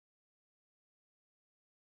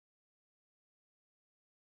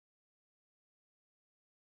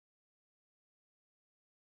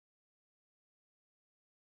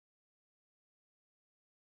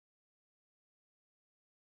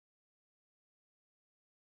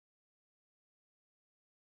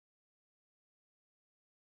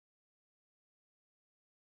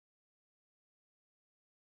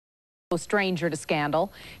Stranger to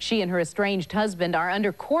scandal. She and her estranged husband are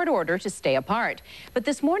under court order to stay apart. But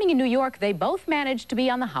this morning in New York, they both managed to be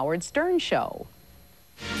on the Howard Stern show.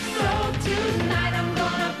 So tonight I'm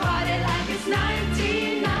gonna party like it's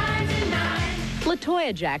 1999.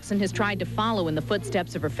 Latoya Jackson has tried to follow in the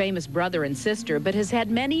footsteps of her famous brother and sister, but has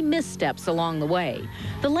had many missteps along the way.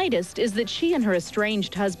 The latest is that she and her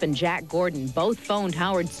estranged husband, Jack Gordon, both phoned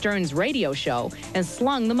Howard Stern's radio show and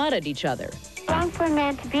slung the mud at each other. Wrong for a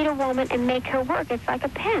man to beat a woman and make her work. It's like a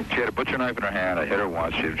pen. She had a butcher knife in her hand. I hit her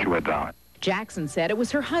once. She went down. Jackson said it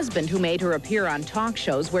was her husband who made her appear on talk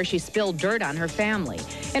shows where she spilled dirt on her family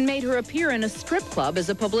and made her appear in a strip club as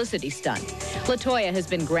a publicity stunt. Latoya has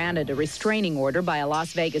been granted a restraining order by a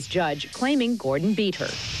Las Vegas judge claiming Gordon beat her.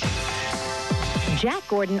 Jack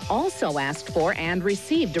Gordon also asked for and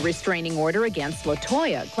received a restraining order against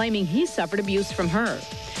Latoya, claiming he suffered abuse from her.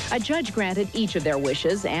 A judge granted each of their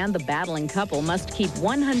wishes, and the battling couple must keep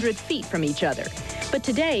 100 feet from each other. But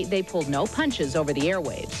today, they pulled no punches over the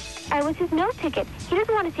airwaves. I was his meal ticket. He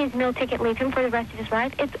doesn't want to see his meal ticket leave him for the rest of his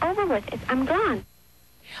life. It's over with. I'm gone.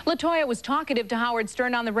 Latoya was talkative to Howard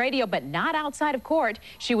Stern on the radio, but not outside of court.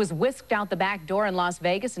 She was whisked out the back door in Las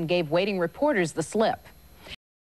Vegas and gave waiting reporters the slip.